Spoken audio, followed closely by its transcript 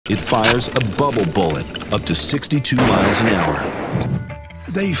It fires a bubble bullet up to 62 miles an hour.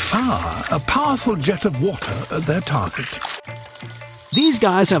 They fire a powerful jet of water at their target. These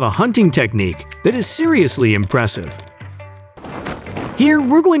guys have a hunting technique that is seriously impressive. Here,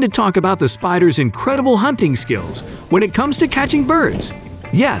 we're going to talk about the spider's incredible hunting skills when it comes to catching birds.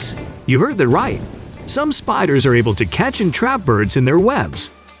 Yes, you heard that right. Some spiders are able to catch and trap birds in their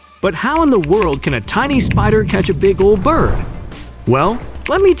webs. But how in the world can a tiny spider catch a big old bird? Well,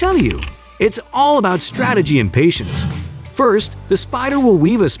 let me tell you, it's all about strategy and patience. First, the spider will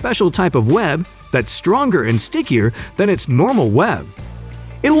weave a special type of web that's stronger and stickier than its normal web.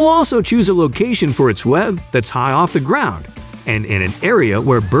 It will also choose a location for its web that's high off the ground and in an area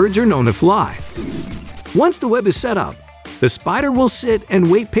where birds are known to fly. Once the web is set up, the spider will sit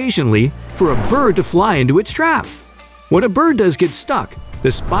and wait patiently for a bird to fly into its trap. When a bird does get stuck,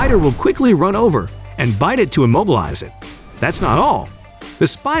 the spider will quickly run over and bite it to immobilize it. That's not all. The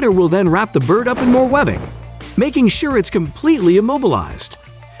spider will then wrap the bird up in more webbing, making sure it's completely immobilized.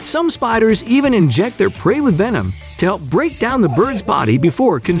 Some spiders even inject their prey with venom to help break down the bird's body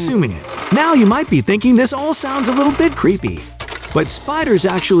before consuming it. Now you might be thinking this all sounds a little bit creepy, but spiders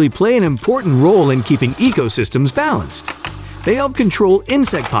actually play an important role in keeping ecosystems balanced. They help control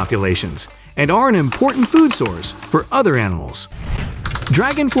insect populations and are an important food source for other animals.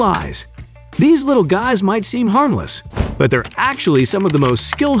 Dragonflies. These little guys might seem harmless, but they're actually some of the most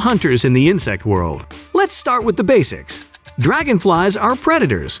skilled hunters in the insect world. Let's start with the basics. Dragonflies are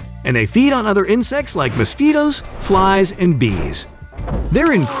predators, and they feed on other insects like mosquitoes, flies, and bees.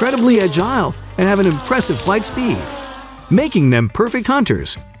 They're incredibly agile and have an impressive flight speed, making them perfect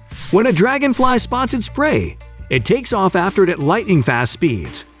hunters. When a dragonfly spots its prey, it takes off after it at lightning-fast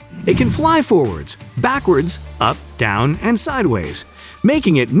speeds. It can fly forwards, backwards, up, down, and sideways,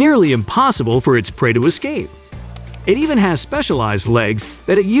 making it nearly impossible for its prey to escape. It even has specialized legs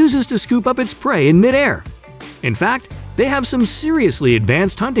that it uses to scoop up its prey in midair. In fact, they have some seriously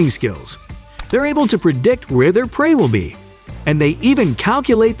advanced hunting skills. They're able to predict where their prey will be, and they even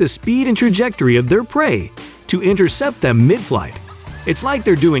calculate the speed and trajectory of their prey to intercept them mid-flight. It's like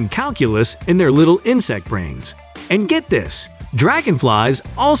they're doing calculus in their little insect brains. And get this, dragonflies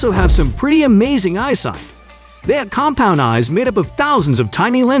also have some pretty amazing eyesight. They have compound eyes made up of thousands of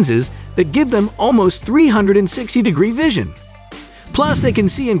tiny lenses that give them almost 360-degree vision. Plus, they can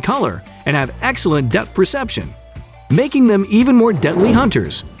see in color and have excellent depth perception, making them even more deadly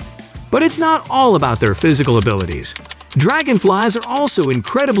hunters. But it's not all about their physical abilities. Dragonflies are also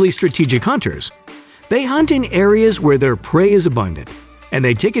incredibly strategic hunters. They hunt in areas where their prey is abundant, and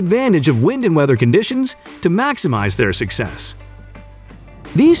they take advantage of wind and weather conditions to maximize their success.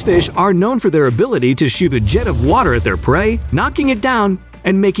 These fish are known for their ability to shoot a jet of water at their prey, knocking it down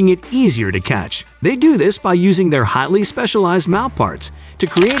and making it easier to catch. They do this by using their highly specialized mouth parts to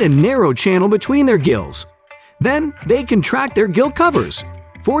create a narrow channel between their gills. Then they contract their gill covers,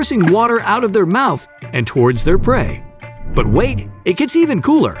 forcing water out of their mouth and towards their prey. But wait, it gets even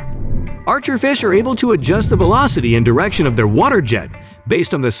cooler. Archerfish are able to adjust the velocity and direction of their water jet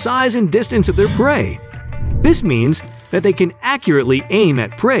based on the size and distance of their prey. This means that they can accurately aim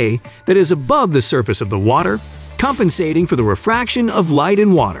at prey that is above the surface of the water, compensating for the refraction of light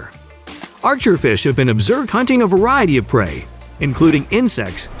and water. Archerfish have been observed hunting a variety of prey, including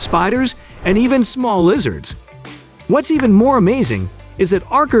insects, spiders, and even small lizards. What's even more amazing is that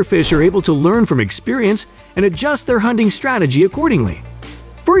archerfish are able to learn from experience and adjust their hunting strategy accordingly.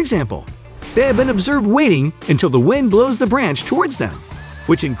 For example, they have been observed waiting until the wind blows the branch towards them,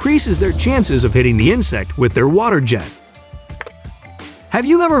 which increases their chances of hitting the insect with their water jet. Have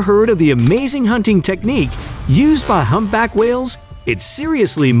you ever heard of the amazing hunting technique used by humpback whales? It's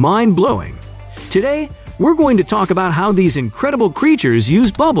seriously mind-blowing. Today, we're going to talk about how these incredible creatures use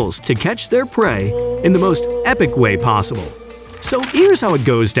bubbles to catch their prey in the most epic way possible. So here's how it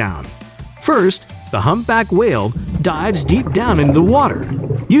goes down. First, the humpback whale dives deep down into the water,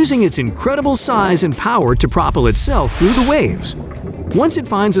 using its incredible size and power to propel itself through the waves. Once it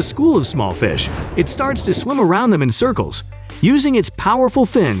finds a school of small fish, it starts to swim around them in circles, using its powerful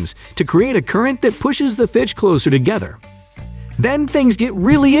fins to create a current that pushes the fish closer together. Then things get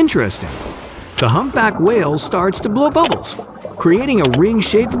really interesting. The humpback whale starts to blow bubbles, creating a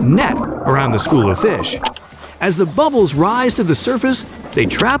ring-shaped net around the school of fish. As the bubbles rise to the surface, they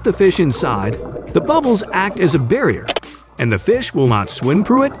trap the fish inside. The bubbles act as a barrier, and the fish will not swim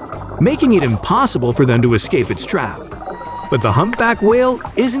through it, making it impossible for them to escape its trap. But the humpback whale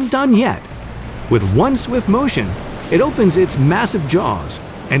isn't done yet. With one swift motion, it opens its massive jaws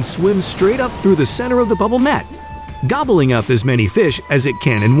and swims straight up through the center of the bubble net, gobbling up as many fish as it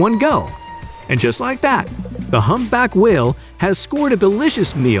can in one go. And just like that, the humpback whale has scored a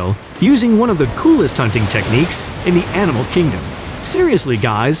delicious meal using one of the coolest hunting techniques in the animal kingdom. Seriously,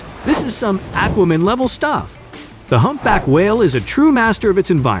 guys, this is some Aquaman-level stuff. The humpback whale is a true master of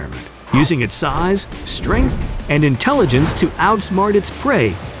its environment, using its size, strength, and intelligence to outsmart its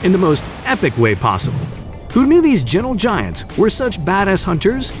prey in the most epic way possible. Who knew these gentle giants were such badass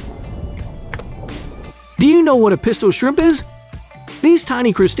hunters? Do you know what a pistol shrimp is? These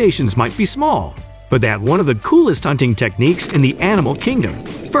tiny crustaceans might be small, but they have one of the coolest hunting techniques in the animal kingdom.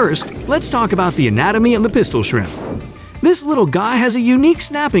 First, let's talk about the anatomy of the pistol shrimp. This little guy has a unique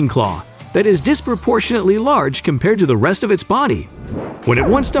snapping claw that is disproportionately large compared to the rest of its body. When it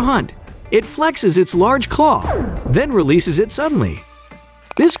wants to hunt, it flexes its large claw, then releases it suddenly.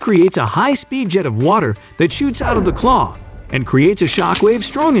 This creates a high-speed jet of water that shoots out of the claw and creates a shockwave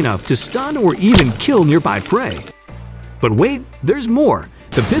strong enough to stun or even kill nearby prey. But wait, there's more.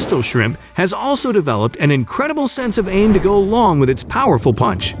 The pistol shrimp has also developed an incredible sense of aim to go along with its powerful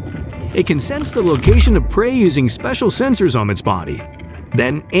punch. It can sense the location of prey using special sensors on its body,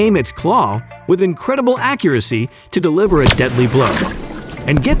 then aim its claw with incredible accuracy to deliver a deadly blow.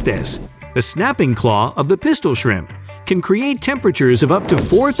 And get this, the snapping claw of the pistol shrimp can create temperatures of up to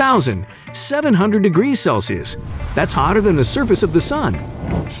 4,700 degrees Celsius. That's hotter than the surface of the sun.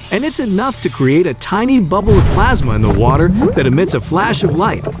 And it's enough to create a tiny bubble of plasma in the water that emits a flash of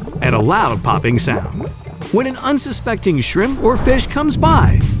light and a loud popping sound. When an unsuspecting shrimp or fish comes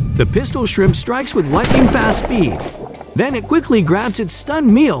by, the pistol shrimp strikes with lightning-fast speed. Then it quickly grabs its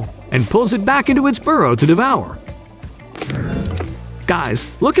stunned meal and pulls it back into its burrow to devour. Guys,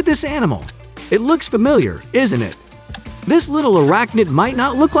 look at this animal. It looks familiar, isn't it? This little arachnid might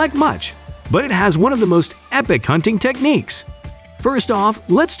not look like much, but it has one of the most epic hunting techniques. First off,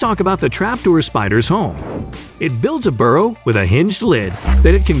 let's talk about the trapdoor spider's home. It builds a burrow with a hinged lid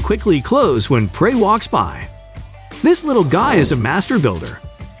that it can quickly close when prey walks by. This little guy is a master builder,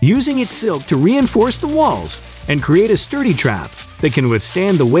 using its silk to reinforce the walls and create a sturdy trap that can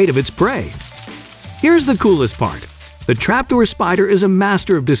withstand the weight of its prey. Here's the coolest part. The trapdoor spider is a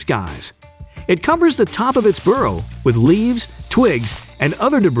master of disguise. It covers the top of its burrow with leaves, twigs, and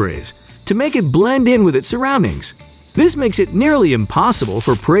other debris to make it blend in with its surroundings. This makes it nearly impossible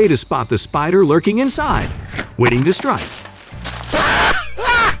for prey to spot the spider lurking inside, waiting to strike.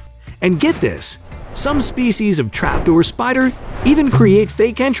 And get this, some species of trapdoor spider even create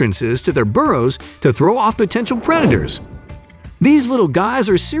fake entrances to their burrows to throw off potential predators. These little guys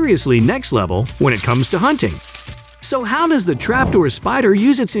are seriously next level when it comes to hunting. So how does the trapdoor spider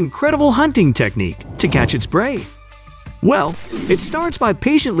use its incredible hunting technique to catch its prey? Well, it starts by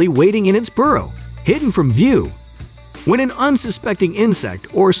patiently waiting in its burrow, hidden from view. When an unsuspecting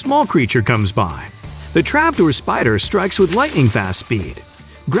insect or small creature comes by, the trapdoor spider strikes with lightning-fast speed,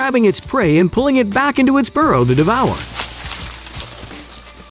 grabbing its prey and pulling it back into its burrow to devour.